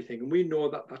in and everything. And we know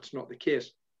that that's not the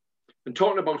case. And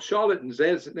talking about charlatans,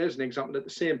 there's an example. At the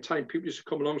same time, people used to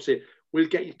come along and say, we'll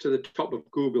get you to the top of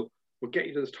Google. We'll get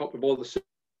you to the top of all the search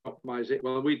optimization.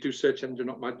 Well, we do search engine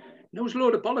optimization. And it was a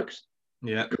load of bollocks.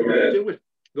 Yeah. Do it.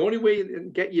 The only way you can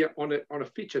get you on a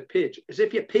featured page is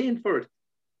if you're paying for it.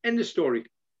 End of story.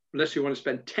 Unless you want to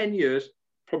spend 10 years,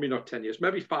 probably not 10 years,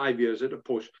 maybe 5 years at a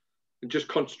push, and just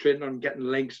concentrating on getting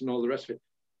links and all the rest of it.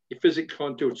 You physically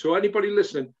can't do it. So anybody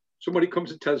listening, somebody comes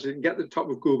and tells you you can get to the top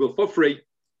of Google for free,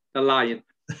 they're lying.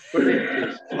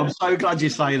 I'm so glad you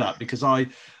say that, because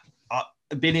I've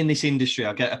been in this industry.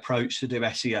 I get approached to do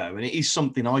SEO, and it is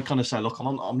something I kind of say, look,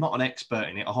 I'm not an expert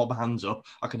in it. I hold my hands up.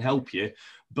 I can help you.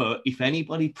 But if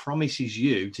anybody promises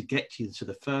you to get you to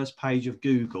the first page of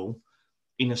Google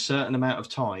in a certain amount of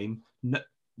time,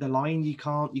 they're lying. You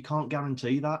can't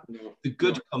guarantee that. No, the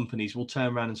good companies will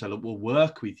turn around and say, look, we'll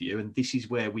work with you, and this is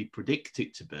where we predict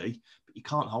it to be, but you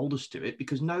can't hold us to it,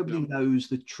 because nobody knows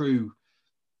the true.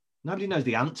 Nobody knows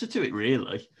the answer to it,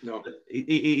 really. No, it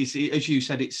is, as you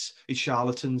said, it's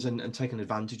charlatans and taking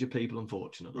advantage of people,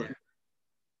 unfortunately. Yeah.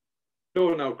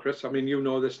 No, now, Chris, I mean, you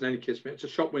know this in any case, mate. It's a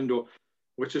shop window,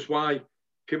 which is why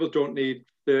people don't need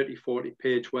 30,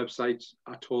 40-page websites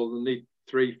at all. They need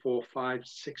 3, 4, 5,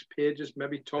 6 pages,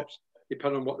 maybe tops,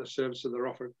 depending on what the services they're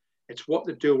offering. It's what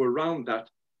they do around that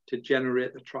to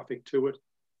generate the traffic to it.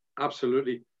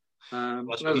 Absolutely.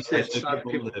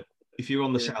 If you're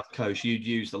on the South Coast, you'd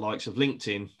use the likes of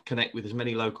LinkedIn, connect with as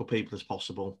many local people as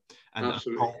possible, and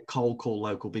cold call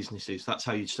local businesses. That's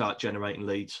how you'd start generating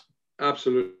leads.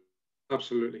 Absolutely.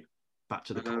 Absolutely. Back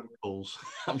to the cold calls.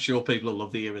 I'm sure people will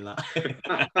love hearing that.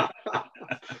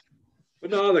 But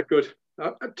no, they're good.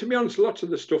 To be honest, lots of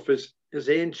the stuff is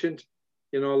ancient.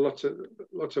 You know, lots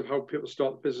of how people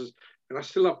start the business. And I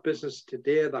still have business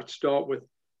today that start with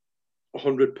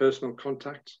 100 personal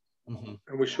contacts.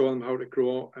 And we show them how to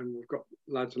grow, and we've got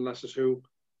lads and lasses who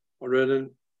are earning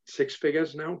 6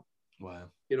 figures now. Wow.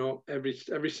 You know,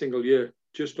 every single year,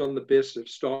 just on the basis of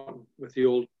starting with the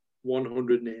old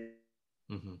 100 name.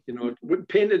 You know, we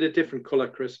painted a different color,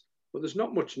 Chris, but there's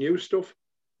not much new stuff.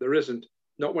 There isn't,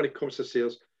 not when it comes to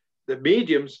sales. The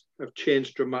mediums have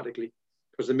changed dramatically,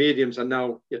 because the mediums are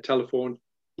now your telephone,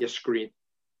 your screen.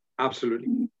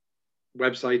 Absolutely.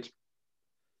 Websites,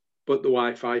 but the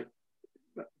Wi-Fi.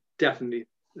 Definitely.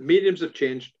 The mediums have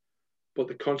changed, but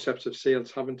the concepts of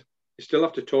sales haven't. You still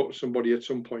have to talk to somebody at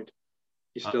some point.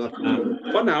 You still have to.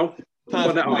 For now,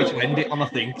 perfect way to end it on, I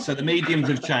think. So the mediums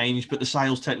have changed, but the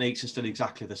sales techniques are still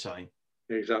exactly the same.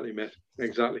 Exactly, mate.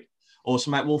 Exactly.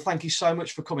 Awesome, mate. Well, thank you so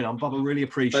much for coming on, Bob. I really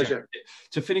appreciate it.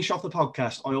 To finish off the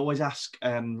podcast, I always ask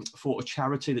for a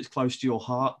charity that's close to your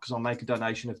heart, because I'll make a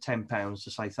donation of £10 to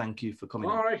say thank you for coming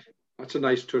on. All right. That's a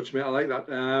nice touch, mate. I like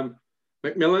that.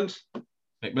 Macmillan's.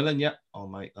 Macmillan, yeah. I'll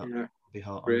make that. Yeah. Be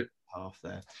heart on half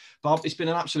there. Bob, it's been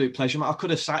an absolute pleasure, mate. I could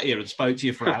have sat here and spoke to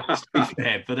you for hours, to be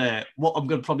fair, but what I'm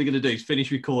probably going to do is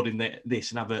finish recording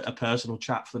this and have a personal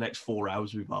chat for the next 4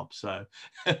 hours with Bob. So,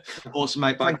 awesome,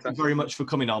 mate. Thank you very much for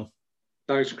coming on.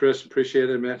 Thanks, Chris. Appreciate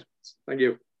it, mate. Thank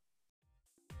you.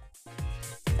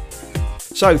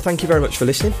 So, thank you very much for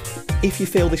listening. If you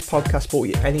feel this podcast brought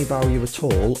you any value at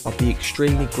all, I'd be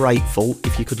extremely grateful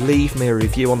if you could leave me a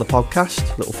review on the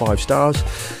podcast, little 5 stars,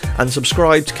 and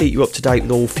subscribe to keep you up to date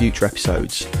with all future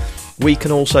episodes. We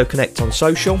can also connect on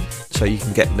social, so you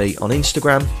can get me on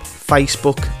Instagram,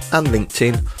 Facebook and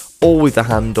LinkedIn, all with the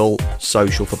handle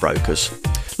Social for Brokers.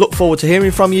 Look forward to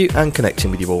hearing from you and connecting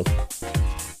with you all.